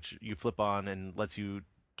 which you flip on and lets you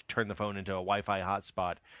turn the phone into a Wi-Fi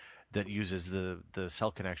hotspot that uses the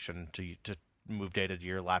cell connection to move data to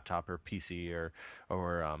your laptop or PC or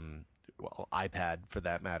iPad for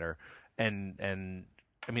that matter. And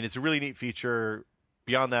I mean, it's a really neat feature.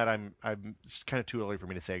 Beyond that, it's kind of too early for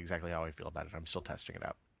me to say exactly how I feel about it. I'm still testing it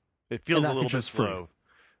out. It feels a little bit slow.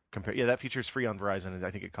 That feature is free on Verizon, and I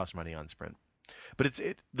think it costs money on Sprint. But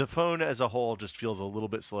the phone as a whole just feels a little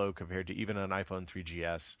bit slow compared to even an iPhone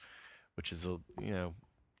 3GS, which is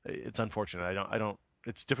it's unfortunate. I don't.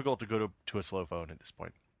 It's difficult to go to a slow phone at this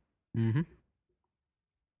point.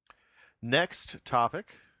 Next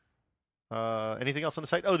topic. Anything else on the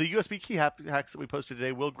site? Oh, the USB key hacks that we posted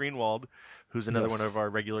today. Will Greenwald, who's another one of our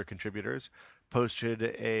regular contributors, posted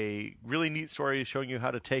a really neat story showing you how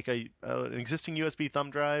to take an existing USB thumb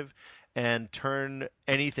drive and turn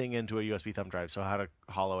anything into a USB thumb drive. So how to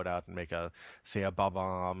hollow it out and make a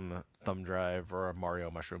Bob-omb thumb drive or a Mario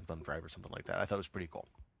Mushroom thumb drive or something like that. I thought it was pretty cool.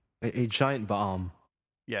 A giant bomb.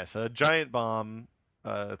 Yes, a giant bomb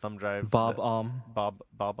thumb drive. Bob-omb.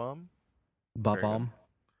 Bob-omb? Bob-omb.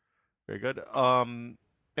 Very good.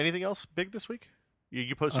 Anything else big this week?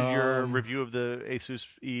 You posted your review of the Asus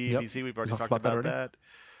EVC. Yep. We've already talked about that.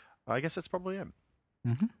 I guess that's probably it.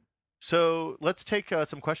 So let's take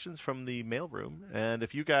some questions from the mailroom. And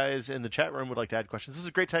if you guys in the chat room would like to add questions, this is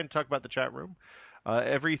a great time to talk about the chat room.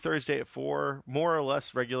 Every Thursday at 4, more or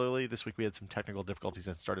less regularly. This week we had some technical difficulties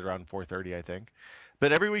and started around 4:30, I think.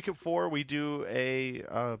 But every week at 4, we do a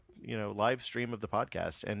live stream of the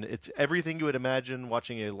podcast, and it's everything you would imagine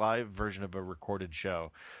watching a live version of a recorded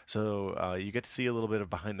show. So you get to see a little bit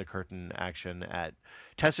of behind the curtain action at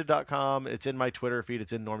tested.com. It's in my Twitter feed.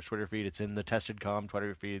 It's in Norm's Twitter feed. It's in the Tested.com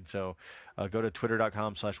Twitter feed. So go to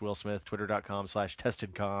twitter.com/Will Smith,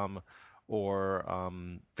 twitter.com/testedcom, or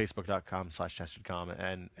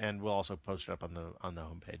facebook.com/testedcom, and we'll also post it up on the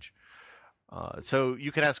homepage. So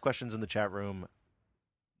you can ask questions in the chat room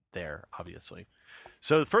there, obviously.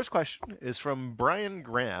 So the first question is from Brian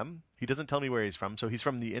Graham. He doesn't tell me where he's from, so he's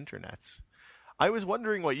from the internets. I was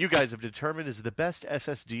wondering what you guys have determined is the best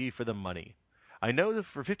SSD for the money. I know that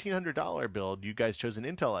for $1,500 build, you guys chose an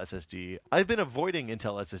Intel SSD. I've been avoiding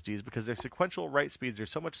Intel SSDs because their sequential write speeds are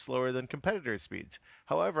so much slower than competitors' speeds.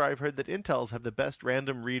 However, I've heard that Intels have the best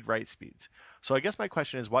random read-write speeds. So I guess my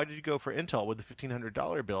question is, why did you go for Intel with the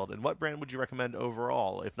 $1,500 build, and what brand would you recommend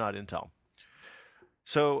overall, if not Intel?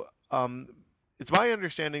 So it's my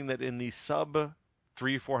understanding that in the sub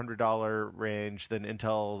 $300-$400 range, then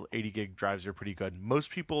Intel 80 gig drives are pretty good. Most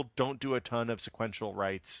people don't do a ton of sequential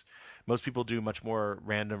writes. Most people do much more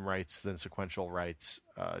random writes than sequential writes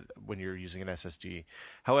when you're using an SSD.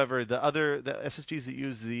 However, the SSDs that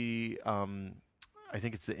use the I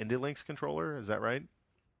think it's the IndiLinks controller. Is that right?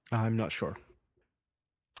 I'm not sure.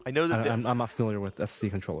 I know that I'm not familiar with SSD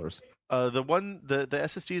controllers. The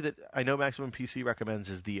SSD that I know Maximum PC recommends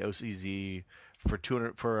is the OCZ for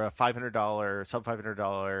a $500 sub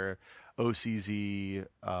 $500 OCZ.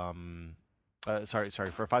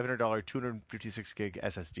 For a $500 256 gig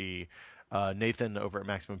SSD. Nathan over at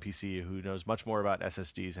Maximum PC, who knows much more about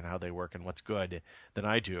SSDs and how they work and what's good than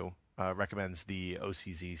I do, recommends the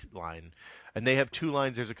OCZ line. And they have two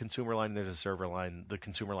lines. There's a consumer line and there's a server line. The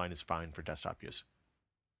consumer line is fine for desktop use.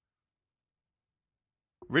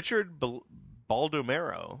 Richard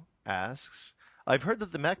Baldomero asks, I've heard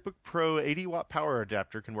that the MacBook Pro 80-watt power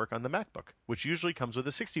adapter can work on the MacBook, which usually comes with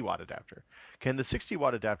a 60-watt adapter. Can the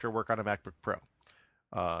 60-watt adapter work on a MacBook Pro?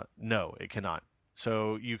 No, it cannot.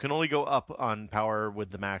 So you can only go up on power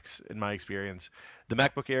with the Macs, in my experience. The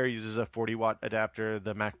MacBook Air uses a 40-watt adapter.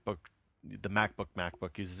 The MacBook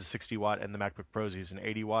uses a 60-watt, and the MacBook Pros use an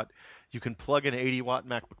 80-watt. You can plug an 80-watt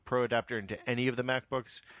MacBook Pro adapter into any of the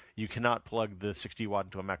MacBooks. You cannot plug the 60-watt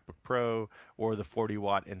into a MacBook Pro or the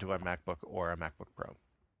 40-watt into a MacBook or a MacBook Pro.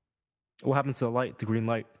 What happens to the light, the green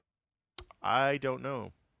light? I don't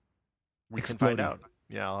know. We Exploding. can find out.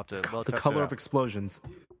 Yeah, I'll have to. Well, The test color it of out. explosions.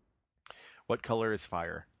 What color is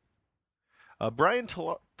fire? Brian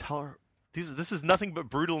this is nothing but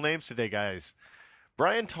brutal names today, guys.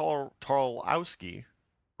 Brian Tarlowski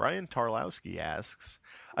asks,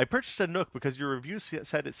 I purchased a Nook because your review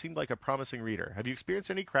said it seemed like a promising reader. Have you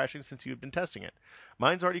experienced any crashing since you've been testing it?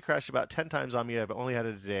 Mine's already crashed about 10 times on me. I've only had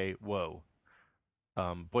it a day. Whoa.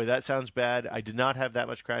 Boy, that sounds bad. I did not have that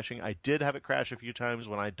much crashing. I did have it crash a few times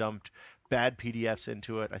when I dumped bad PDFs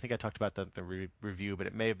into it. I think I talked about that in the review, but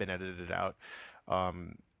it may have been edited out.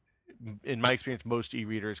 In my experience, most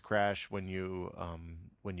e-readers crash when you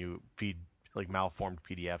feed like malformed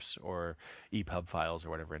PDFs or EPUB files or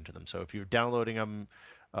whatever into them. So if you're downloading them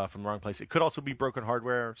from the wrong place, it could also be broken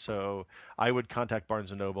hardware. So I would contact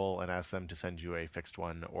Barnes & Noble and ask them to send you a fixed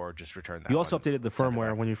one or just return that You also one. updated the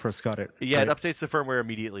firmware when you first got it. Yeah, right? it updates the firmware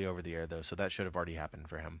immediately over the air, though, so that should have already happened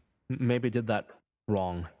for him. Maybe it did that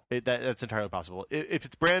wrong. That's entirely possible. If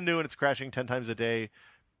it's brand new and it's crashing 10 times a day,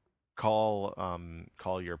 call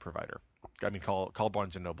your provider. I mean, call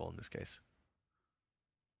Barnes & Noble in this case.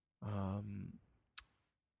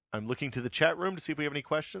 I'm looking to the chat room to see if we have any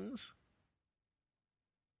questions.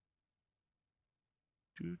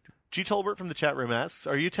 G. Tolbert from the chat room asks,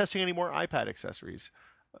 are you testing any more iPad accessories?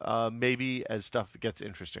 Maybe as stuff gets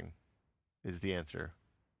interesting, is the answer.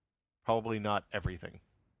 Probably not everything.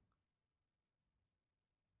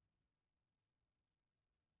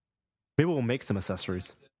 Maybe we'll make some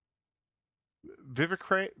accessories.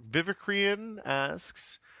 Vivicrian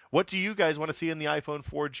asks, what do you guys want to see in the iPhone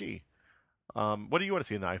 4G? What do you want to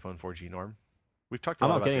see in the iPhone 4G, Norm? We've talked a I'm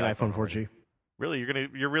lot not about getting the an iPhone 4G. already. Really,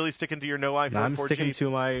 you're really sticking to your no iPhone 4G? I'm sticking to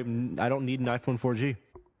my. I don't need an iPhone 4G.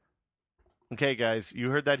 Okay, guys, you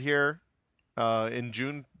heard that here. In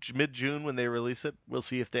June, mid-June, when they release it, we'll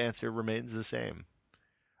see if the answer remains the same.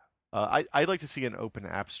 I'd like to see an open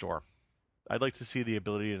app store. I'd like to see the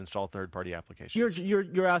ability to install third-party applications.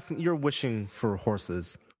 You're wishing for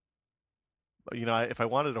horses. You know, if I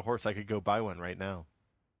wanted a horse, I could go buy one right now.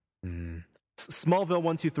 Smallville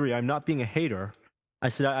 123. I'm not being a hater. I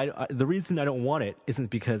said the reason I don't want it isn't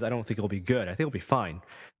because I don't think it'll be good. I think it'll be fine.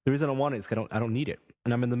 The reason I don't want it is because I don't need it,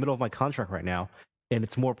 and I'm in the middle of my contract right now, and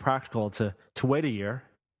it's more practical to wait a year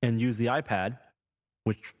and use the iPad,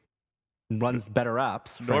 which runs better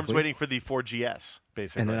apps. Norm's frankly. waiting for the 4GS,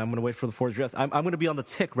 basically. And then I'm going to wait for the 4GS. I'm going to be on the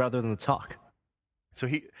tick rather than the talk.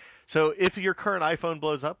 So if your current iPhone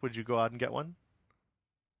blows up, would you go out and get one?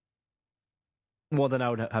 Well, then I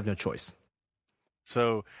would have no choice.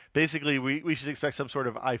 So basically, we should expect some sort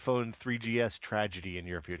of iPhone 3GS tragedy in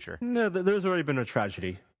your future. No, there's already been a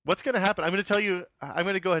tragedy. What's going to happen? I'm going to tell you. I'm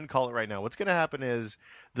going to go ahead and call it right now. What's going to happen is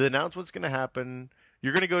the announcement's going to happen.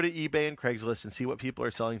 You're going to go to eBay and Craigslist and see what people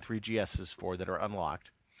are selling 3GSs for that are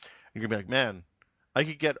unlocked. You're going to be like, man, I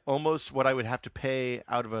could get almost what I would have to pay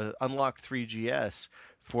out of an unlocked 3GS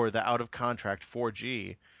for the out-of-contract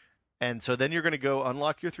 4G. And so then you're going to go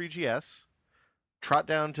unlock your 3GS, trot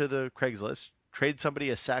down to the Craigslist, trade somebody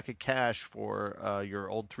a sack of cash for your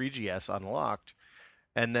old 3GS unlocked,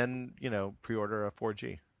 and then, pre-order a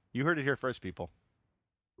 4G. You heard it here first, people.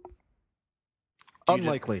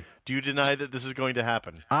 Unlikely. Do you deny that this is going to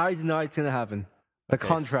happen? I deny it's going to happen. The Okay.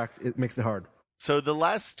 contract, it makes it hard. So the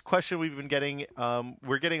last question we've been getting,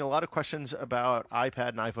 we're getting a lot of questions about iPad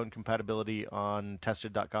and iPhone compatibility on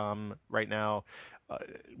tested.com right now.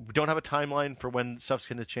 We don't have a timeline for when stuff's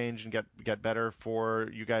going to change and get better for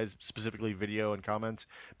you guys, specifically video and comments,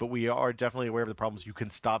 but we are definitely aware of the problems. You can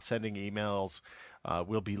stop sending emails.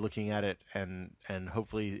 We'll be looking at it, and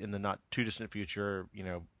hopefully in the not too distant future,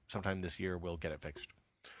 sometime this year, we'll get it fixed.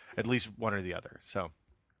 At least one or the other. So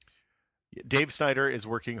Dave Snyder is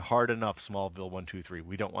working hard enough, Smallville 123.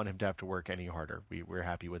 We don't want him to have to work any harder. We're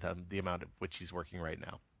happy with the amount of which he's working right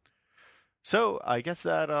now. So I guess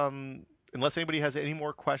that unless anybody has any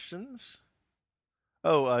more questions.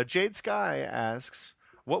 Jade Sky asks,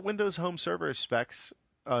 what Windows Home Server specs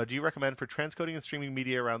do you recommend for transcoding and streaming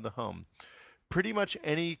media around the home? Pretty much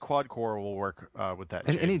any quad core will work with that.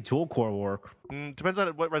 And chain. any dual core will work. Depends on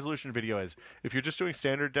what resolution video is. If you're just doing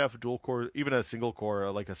standard def, dual core, even a single core,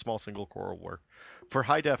 like a small single core, will work. For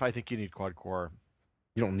high def, I think you need quad core.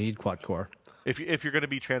 You don't need quad core. If you're going to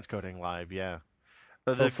be transcoding live, yeah.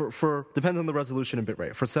 For depends on the resolution and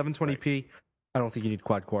bitrate. For 720p, right. I don't think you need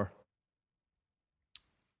quad core.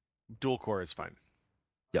 Dual core is fine.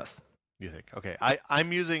 Yes. You think? Okay.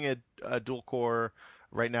 I'm using a dual core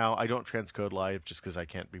right now. I don't transcode live just because I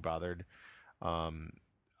can't be bothered.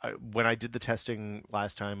 When I did the testing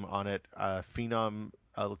last time on it, Phenom,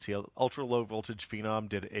 ultra low voltage Phenom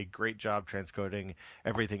did a great job transcoding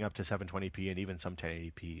everything up to 720p and even some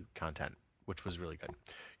 1080p content, which was really good,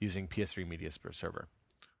 using PS3 media server.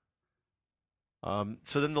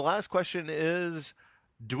 So then the last question is,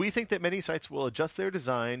 do we think that many sites will adjust their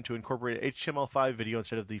design to incorporate HTML5 video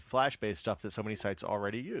instead of the Flash-based stuff that so many sites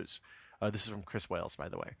already use? This is from Chris Wales, by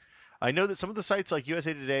the way. I know that some of the sites like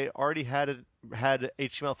USA Today already had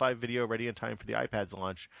HTML5 video ready in time for the iPad's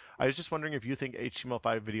launch. I was just wondering if you think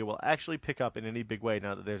HTML5 video will actually pick up in any big way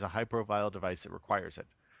now that there's a high-profile device that requires it.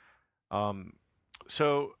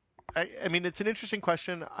 So, I mean, it's an interesting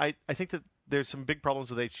question. I think that there's some big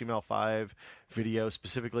problems with HTML5 video.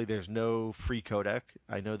 Specifically, there's no free codec.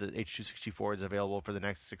 I know that H.264 is available for the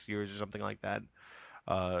next 6 years or something like that.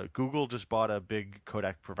 Google just bought a big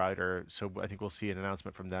codec provider, so I think we'll see an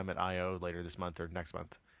announcement from them at I/O later this month or next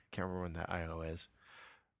month. Can't remember when that I/O is.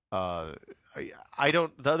 I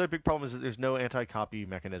don't. The other big problem is that there's no anti-copy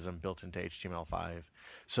mechanism built into HTML5,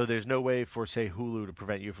 so there's no way for, say, Hulu to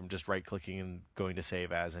prevent you from just right-clicking and going to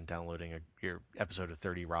save as and downloading your episode of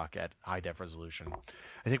 30 Rock at high def resolution.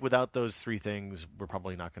 I think without those three things, we're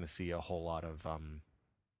probably not going to see a whole lot of,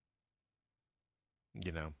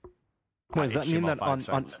 Wait, does that mean that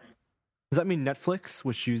does that mean Netflix,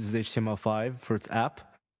 which uses HTML5 for its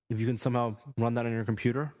app, if you can somehow run that on your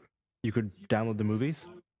computer, you could download the movies?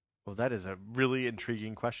 Well, that is a really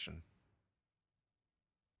intriguing question.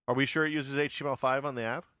 Are we sure it uses HTML5 on the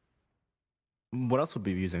app? What else would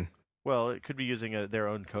we be using? Well, it could be using their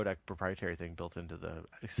own codec proprietary thing built into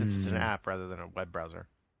since it's an app rather than a web browser.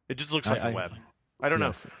 It just looks like a web. I don't know.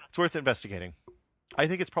 It's worth investigating. I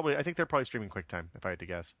think they're probably streaming QuickTime, if I had to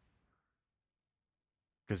guess.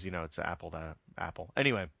 Because, it's Apple to Apple.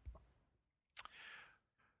 Anyway,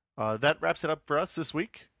 that wraps it up for us this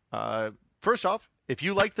week. First off, if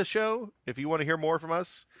you like the show, if you want to hear more from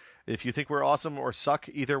us, if you think we're awesome or suck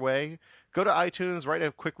either way, go to iTunes, write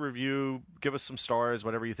a quick review, give us some stars,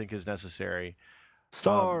 whatever you think is necessary.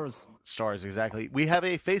 Stars, exactly. We have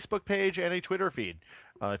a Facebook page and a Twitter feed.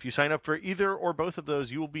 If you sign up for either or both of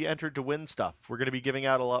those, you will be entered to win stuff. We're going to be giving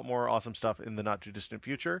out a lot more awesome stuff in the not-too-distant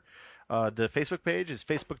future. The Facebook page is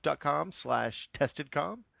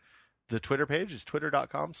facebook.com/testedcom. The Twitter page is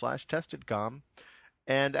twitter.com/testedcom.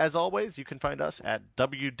 And as always, you can find us at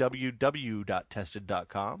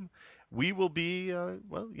www.tested.com. We will be,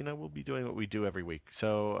 we'll be doing what we do every week.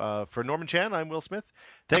 So for Norman Chan, I'm Will Smith.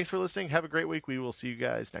 Thanks for listening. Have a great week. We will see you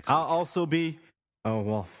guys next week. I'll also be,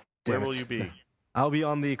 where will you be? I'll be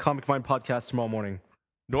on the Comic Vine podcast tomorrow morning.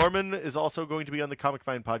 Norman is also going to be on the Comic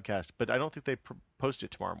Vine podcast, but I don't think they post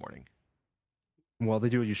it tomorrow morning. Well, they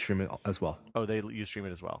do. You stream it as well. Oh, you stream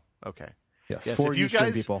it as well. Okay. Yes. For you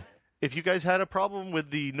stream people. If you guys had a problem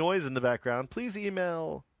with the noise in the background, please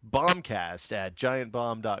email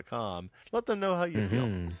bombcast@giantbomb.com. Let them know how you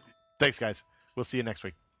feel. Thanks, guys. We'll see you next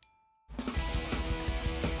week.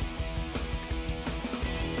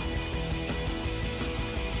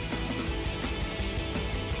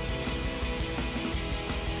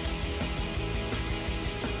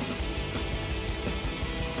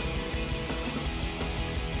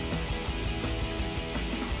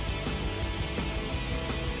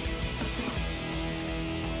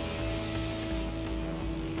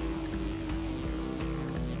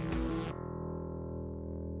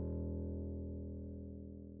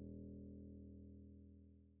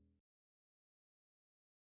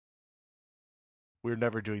 We're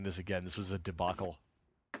never doing this again. This was a debacle.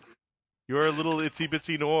 You're a little itsy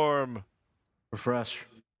bitsy Norm. Refresh.